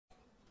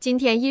今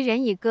天1人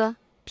1个，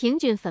平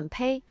均分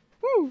配。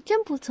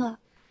真不错。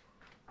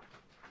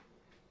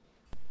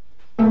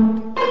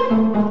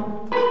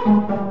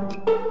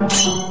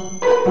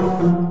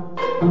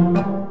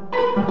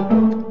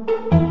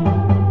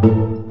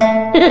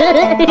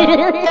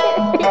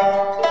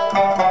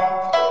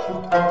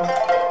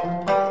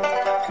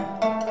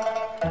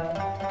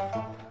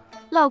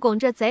老公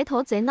这贼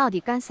头贼脑的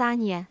干啥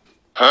呢？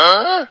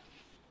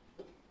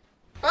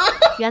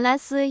原来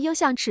是又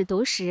想吃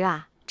独食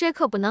啊！这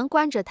可不能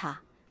惯着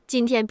他，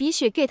今天必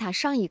须给他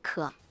上一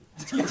课。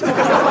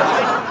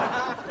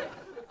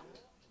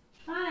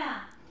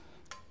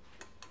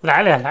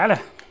来了。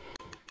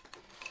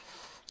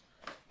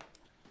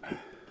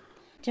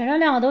今儿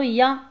2个都一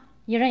样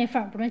，1人1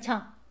份，不准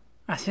抢。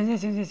啊，行。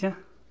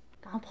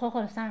刚泡好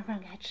了30份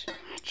给他吃。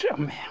这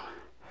没有。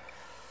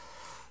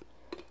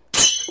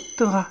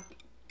等会儿，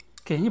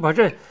给你把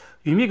这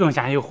玉米更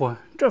先一和，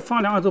这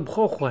放2个就不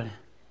好和了。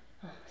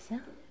行。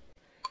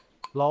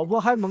老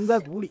婆还蒙在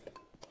鼓里，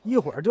一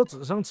会儿就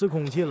只剩吃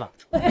空气了。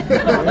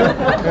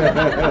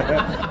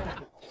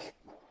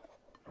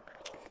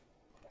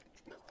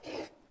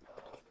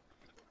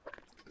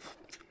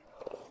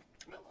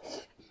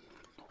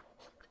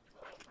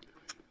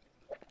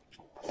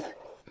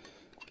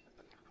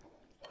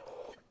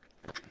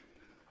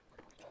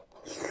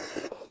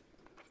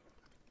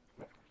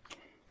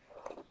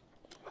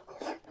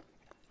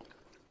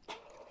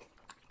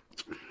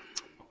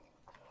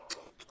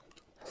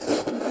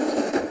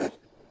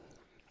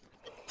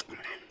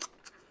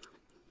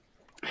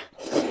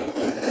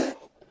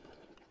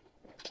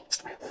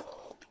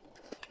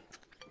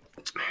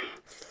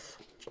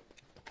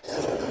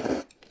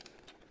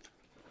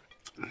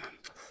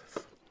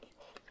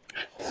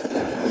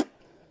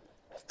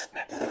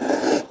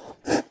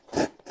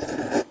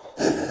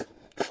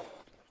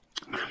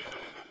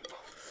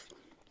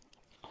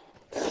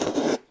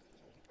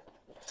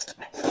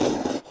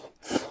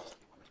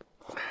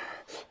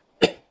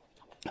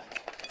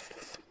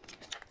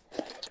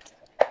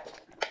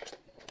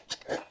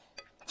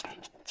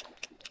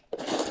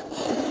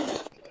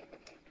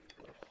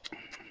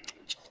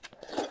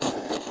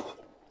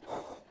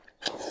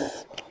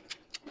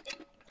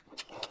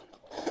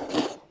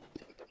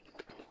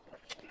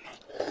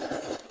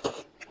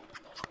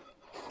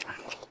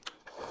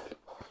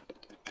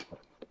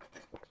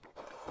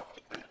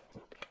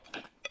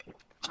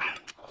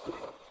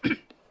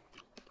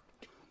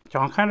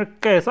想看这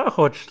盖啥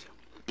好吃的？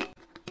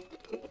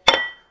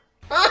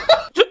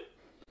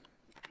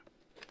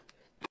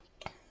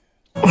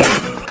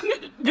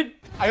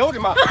哎呦我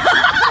的妈！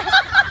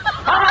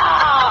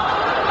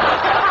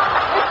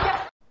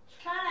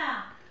啥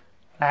了？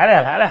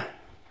来了。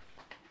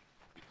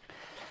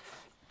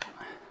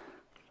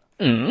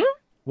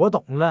我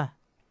懂了，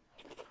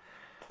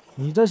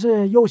你这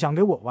是又想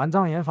给我玩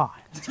障眼法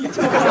呀？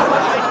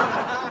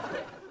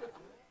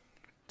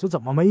这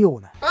怎么没有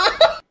呢？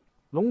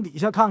笼底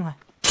下看看。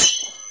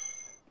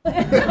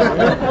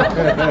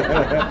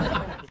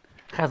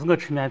还是我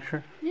吃面皮。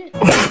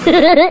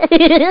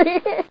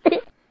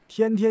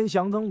天天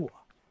想整我，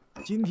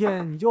今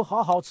天你就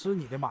好好吃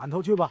你的馒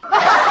头去吧。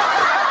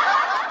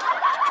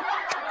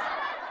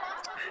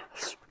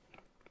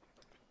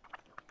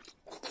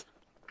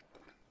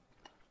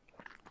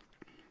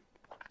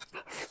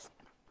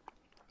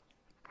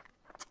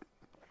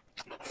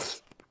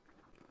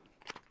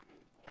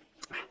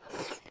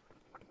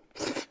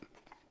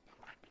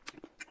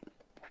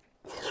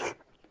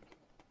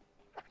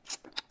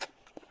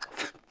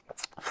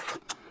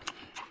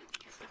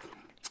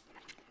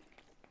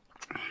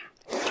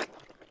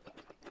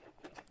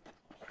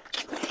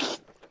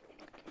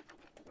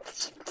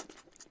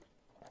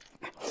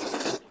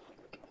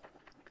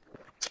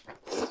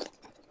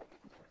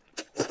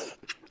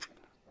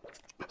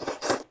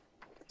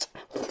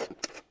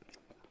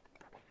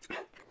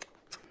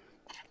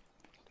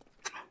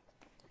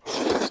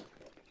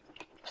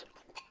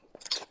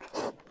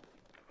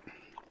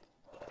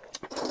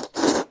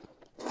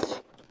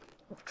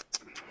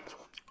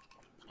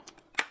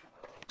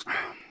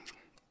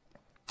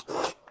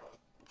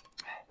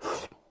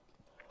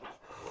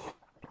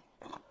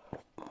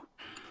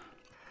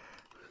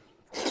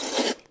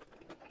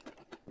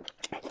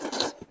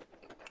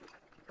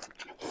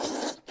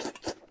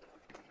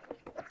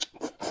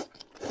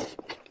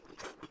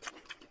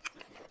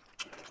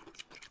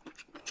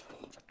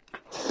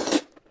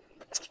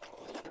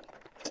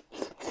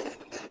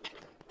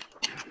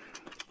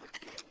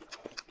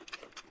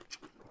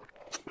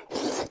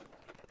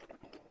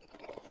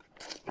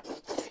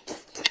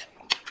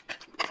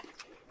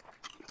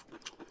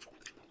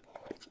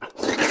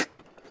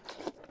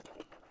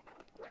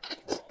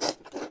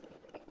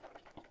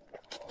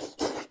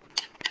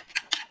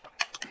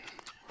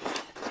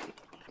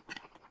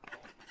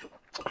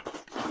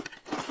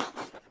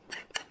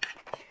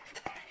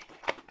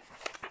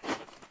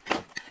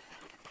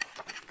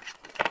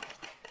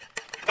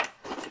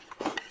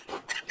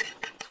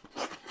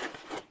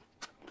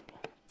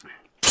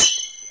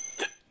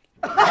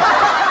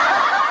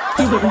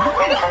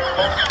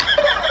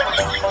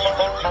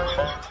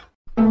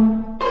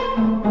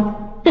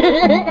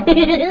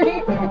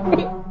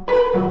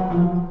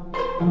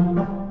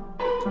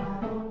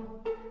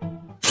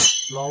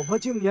老婆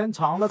竟然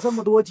藏了这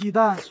么多鸡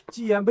蛋，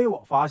既然被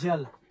我发现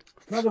了，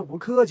那就不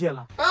客气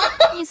了。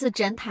你是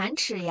真贪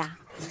吃呀！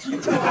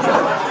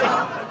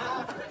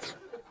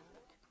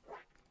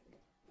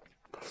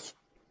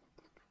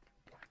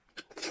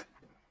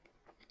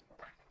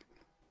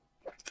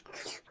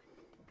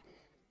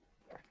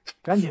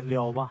赶紧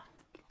撩吧，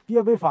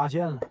别被发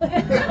现了。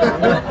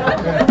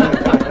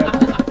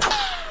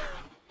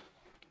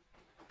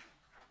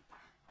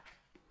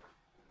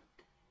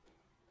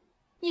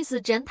你是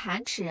真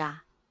贪吃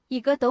啊，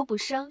一个都不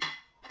剩。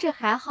这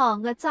还好，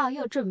我早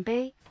有准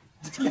备。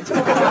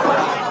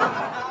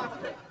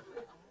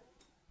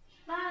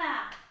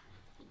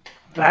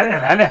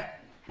来了。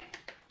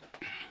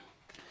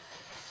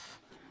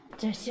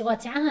这西瓜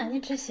甜很，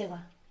你吃西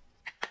瓜。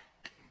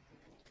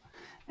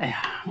哎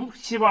呀，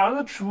西瓜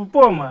都吃不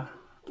饱嘛，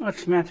我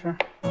吃面条。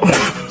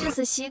这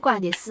是西瓜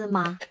的事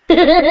吗？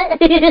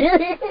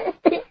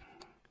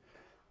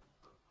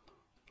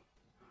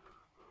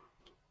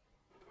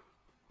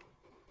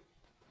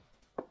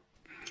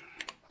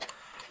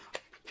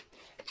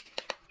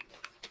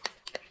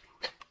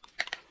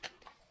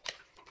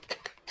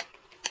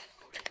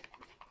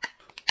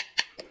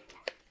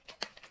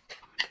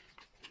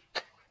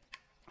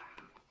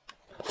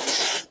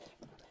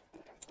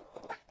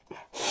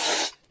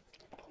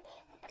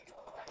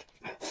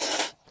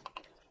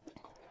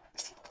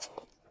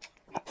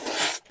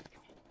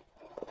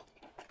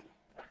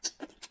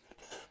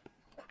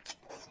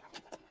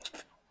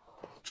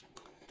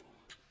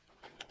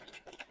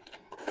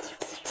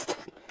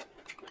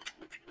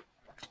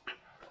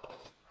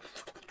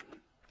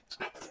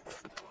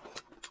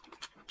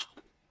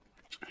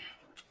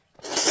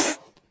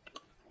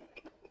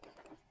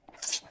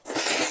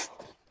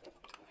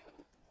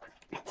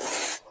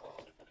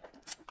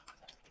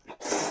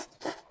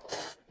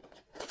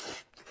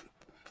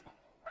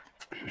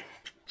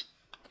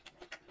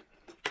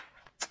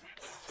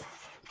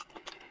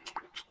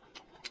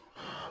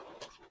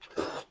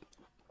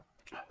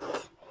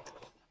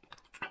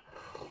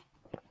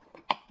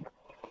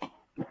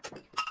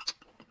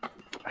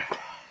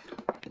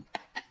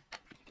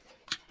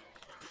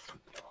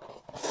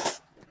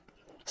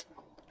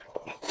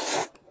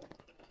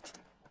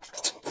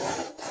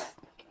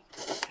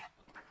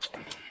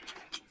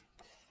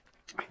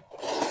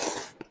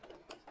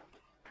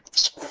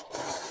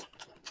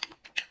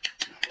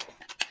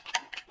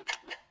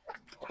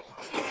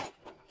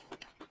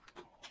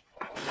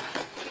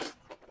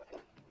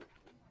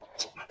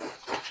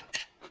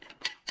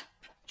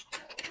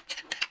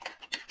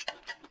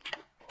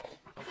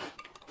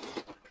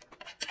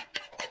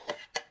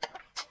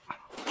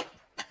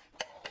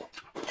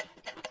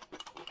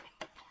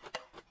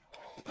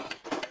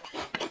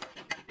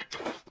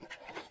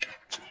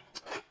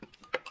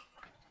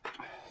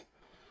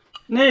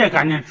你也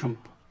赶紧吃嘛！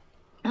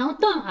然后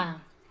等会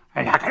儿。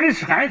哎呀，赶紧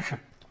吃，赶紧吃！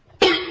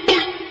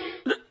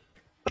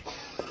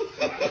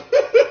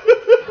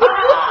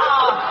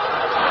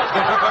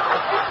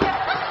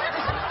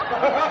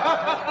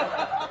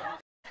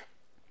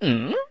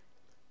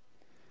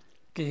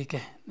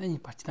给，那你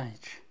把鸡蛋一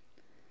吃。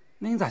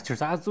那你咋今儿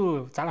咋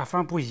走？咱俩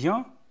饭不一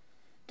样？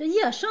这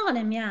也剩下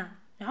的面，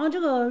然后这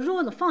个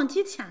肉子放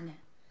几天了。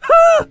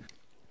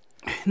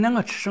那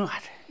我吃剩下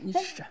的，你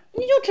吃着。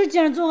你就吃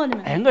今儿做的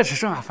吗？哎，我吃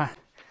剩下饭。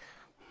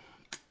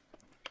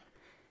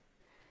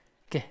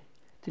给，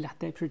这俩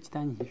带皮鸡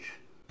蛋你一吃。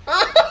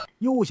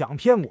又想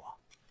骗我，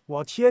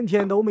我天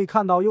天都没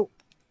看到肉，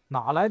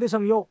哪来的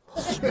生肉？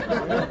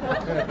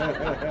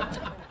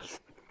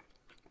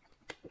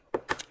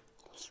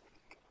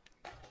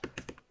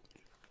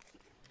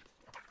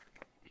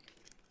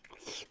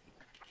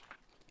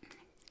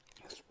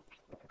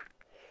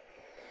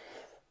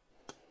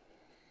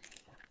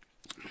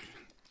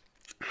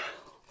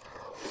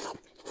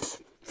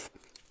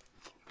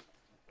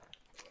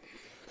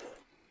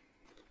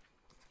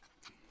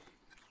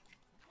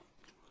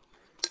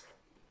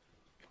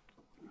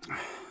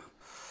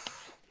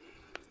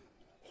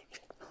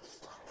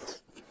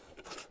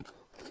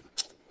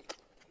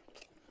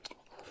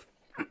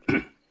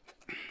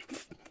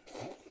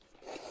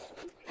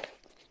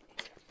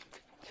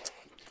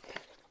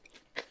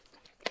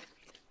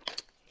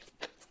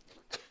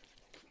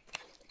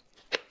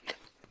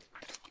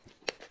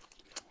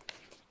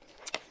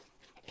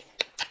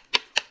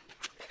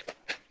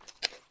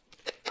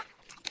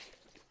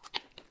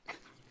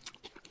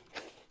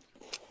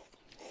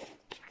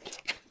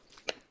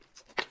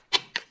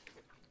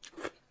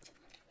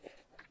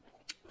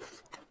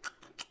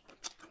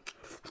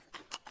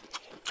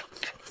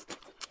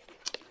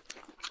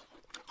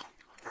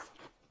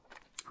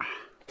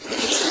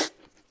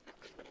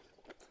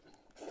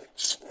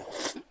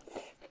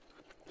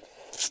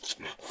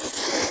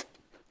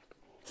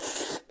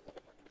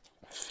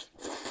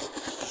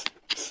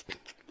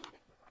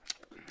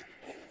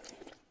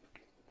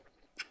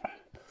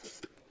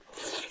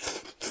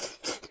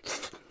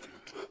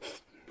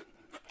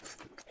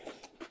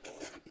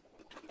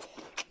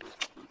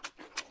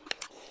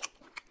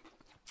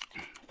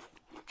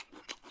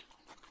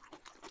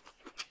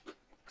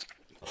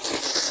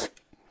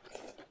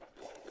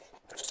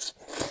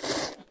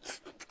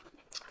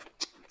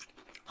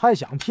还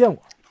想骗我？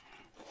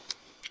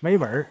没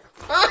门儿！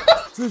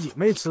自己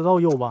没吃到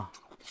肉吧？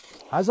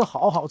还是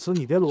好好吃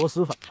你的螺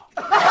蛳粉吧。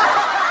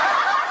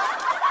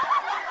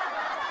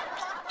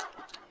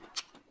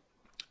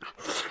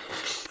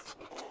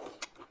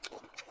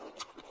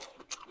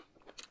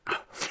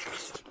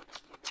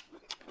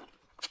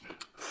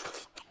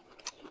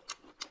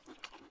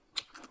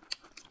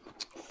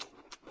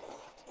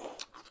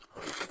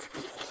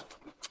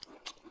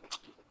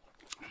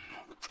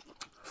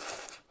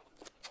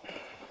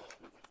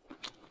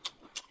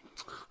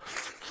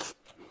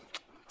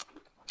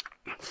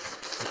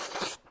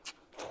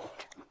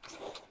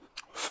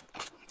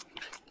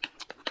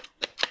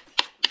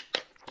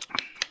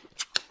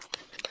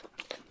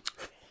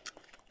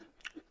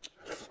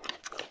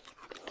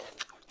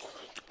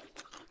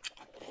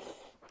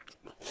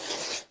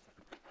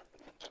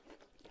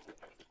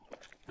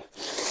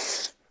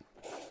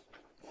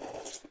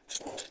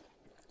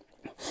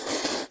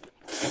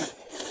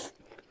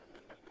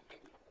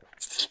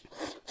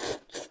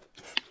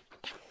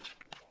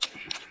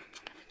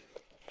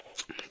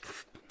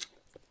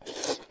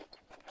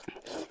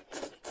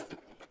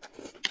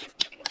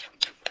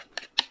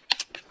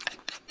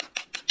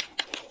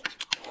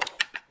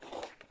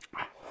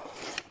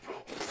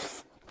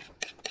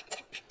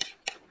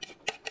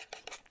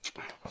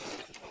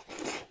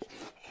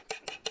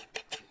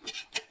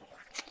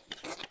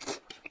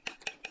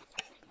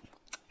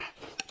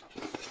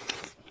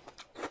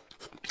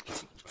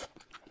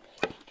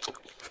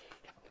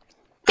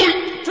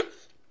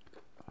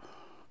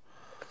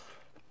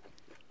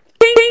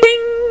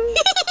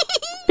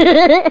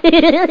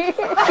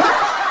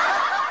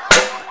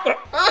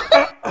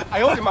哎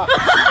呦我的妈！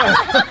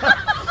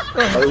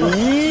哎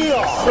呀！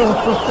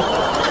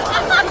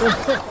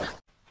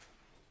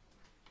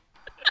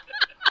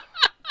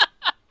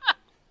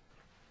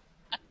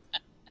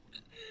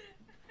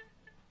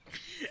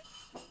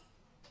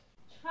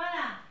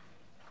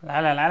来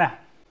了来了。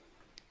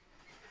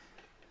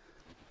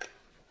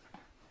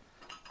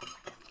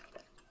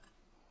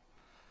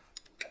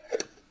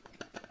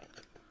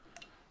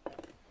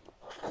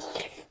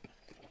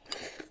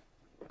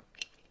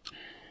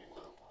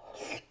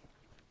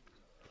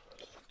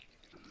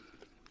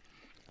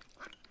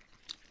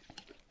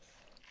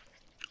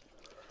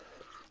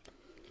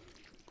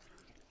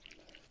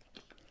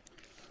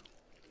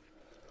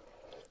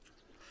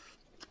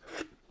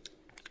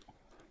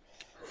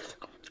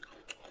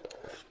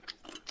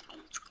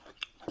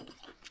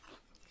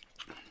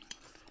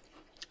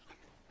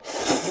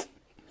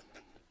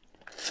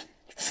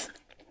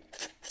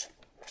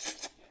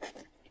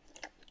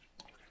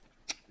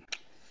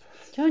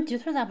请问鸡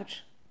腿咋不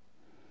吃？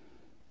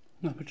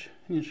我不吃，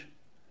你吃。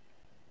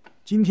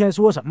今天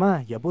说什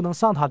么也不能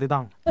上他的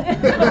当。哎，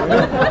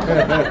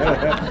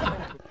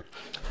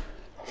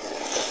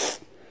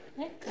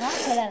俺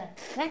回来了，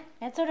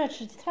来坐这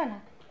吃鸡腿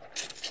来，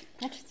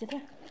来吃鸡腿。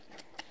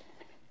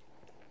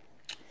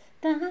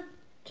等哈，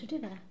吃这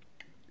个来。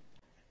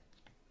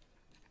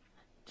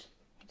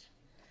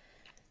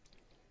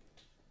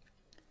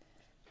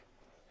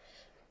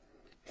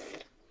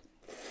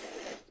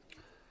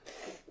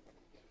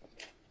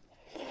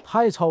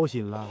太操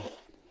心了，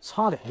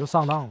差点就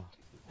上当了。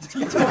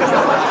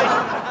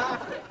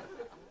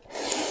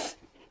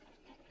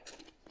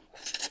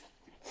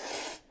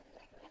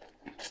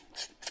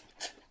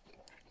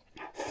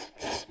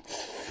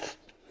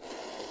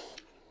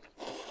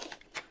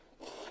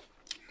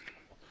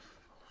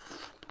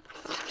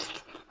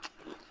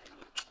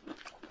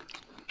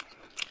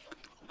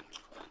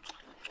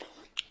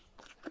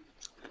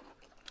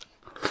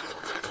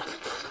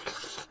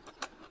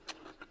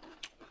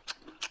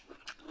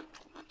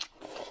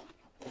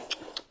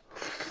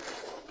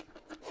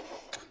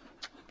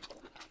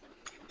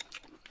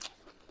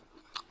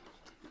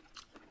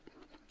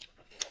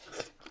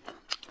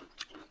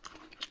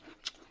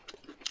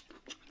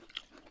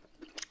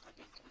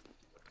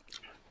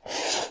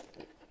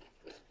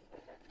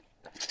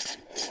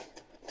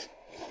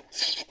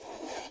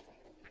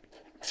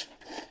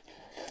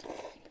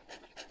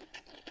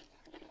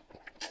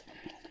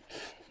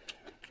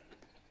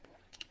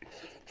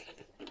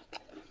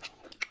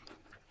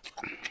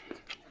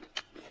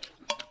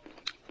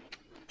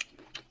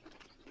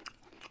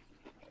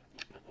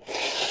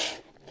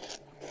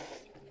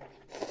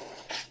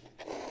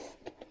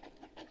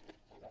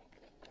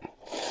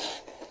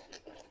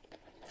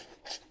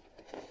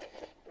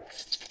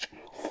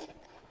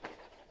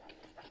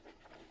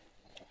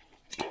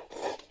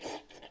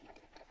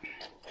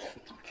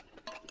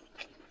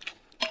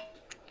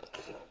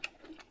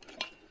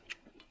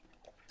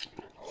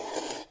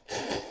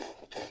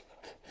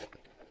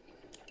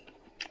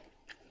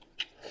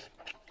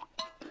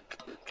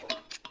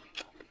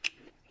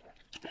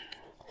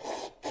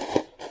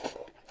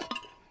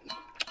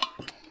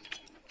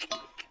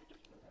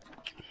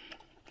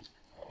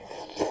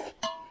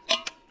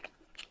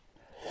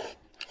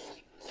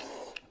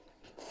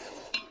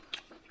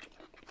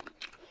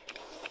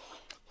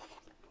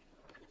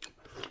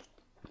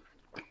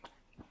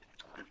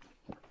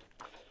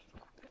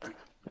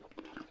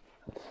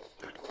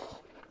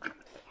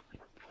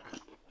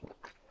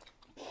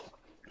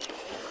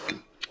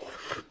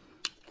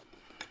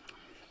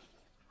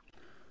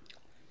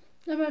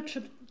要不要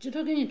吃鸡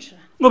腿给你吃？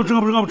我不吃，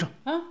我不吃，我不吃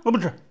啊！我不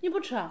吃，你不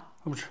吃啊？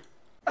我不吃。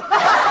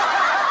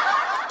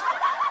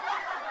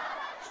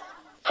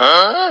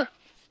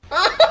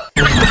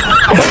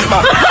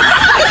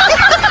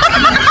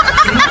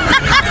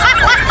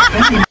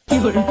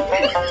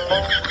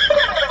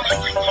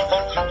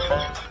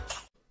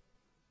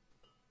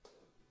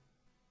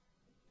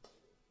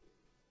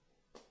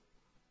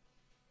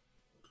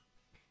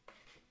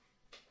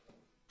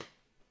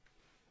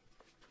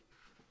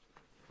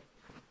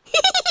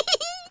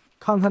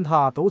看看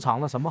他都尝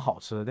了什么好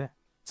吃的，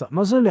怎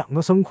么是2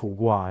个生苦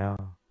瓜呀？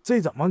这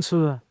怎么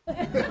吃？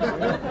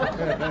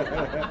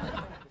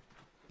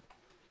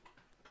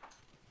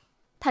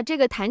他这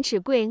个贪吃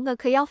鬼，我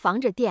可要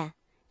防着点，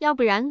要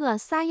不然我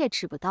啥也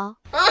吃不到。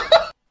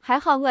还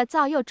好我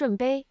早有准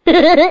备。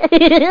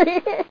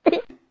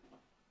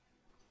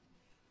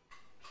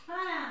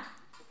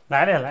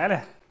来了来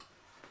了。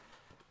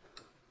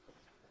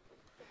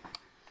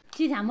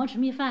几天没吃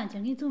米饭，今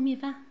儿给你做米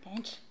饭，赶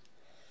紧吃。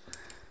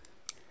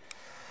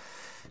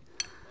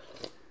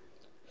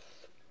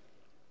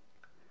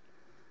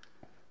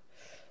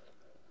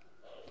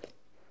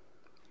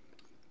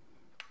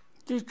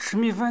这吃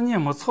米饭你也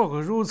没炒个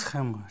肉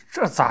菜嘛？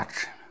这咋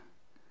吃呢？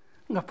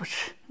我不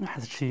吃，我还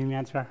是吃鱼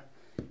面条。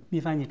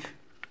米饭你吃。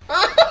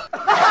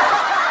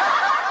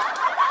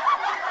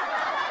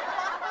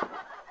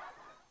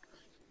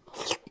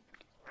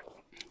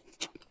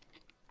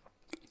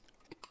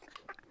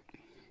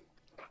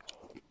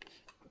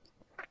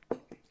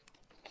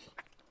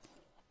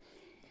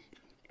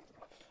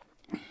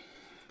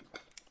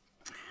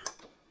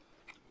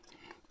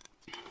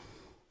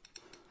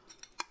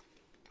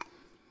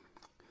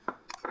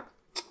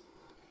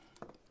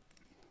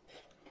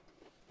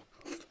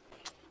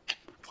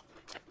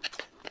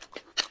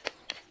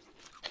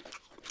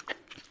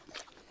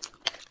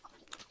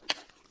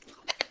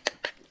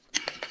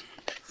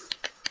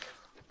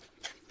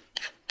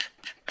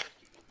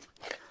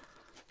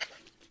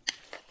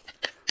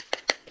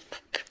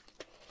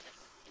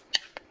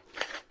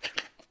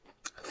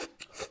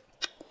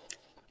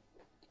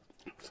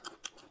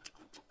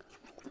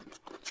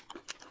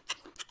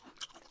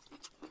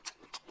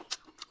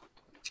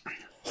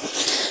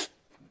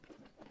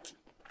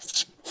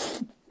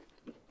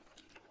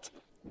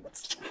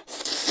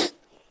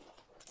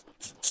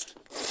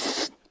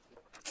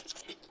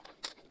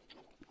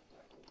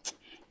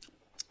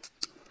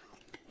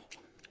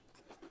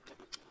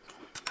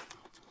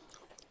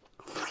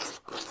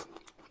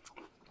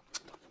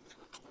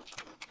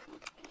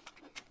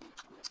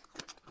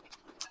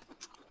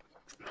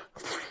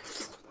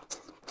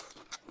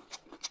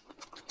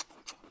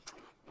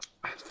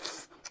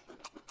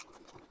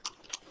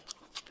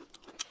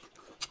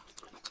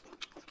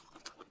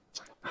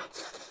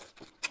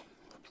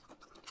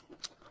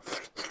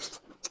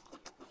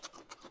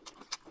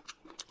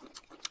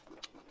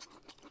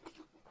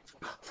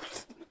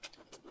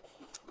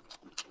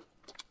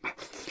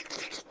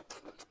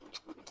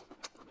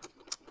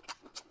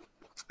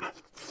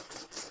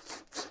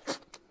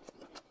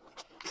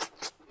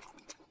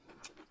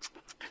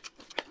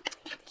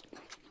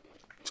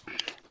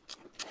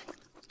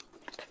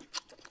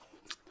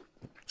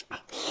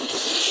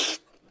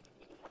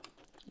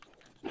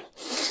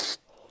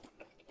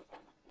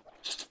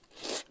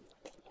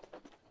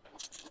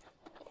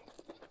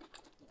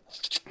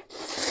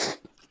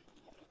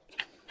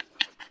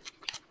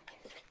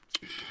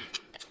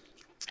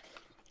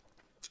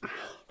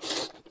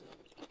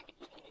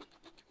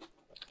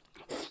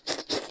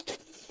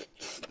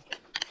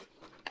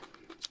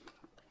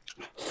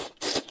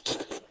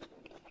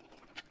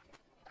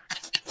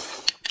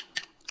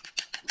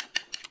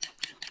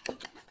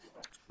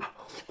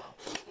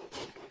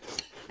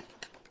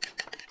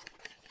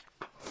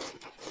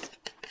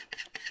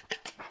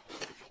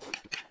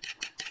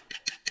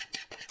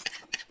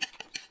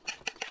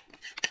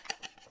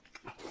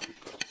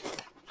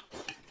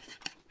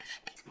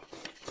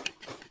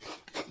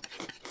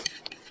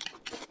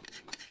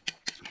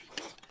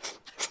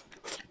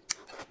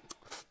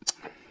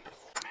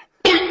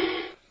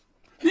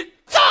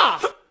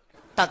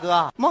大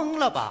哥懵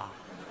了吧？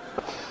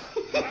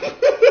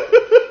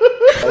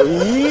哎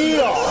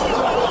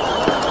呀！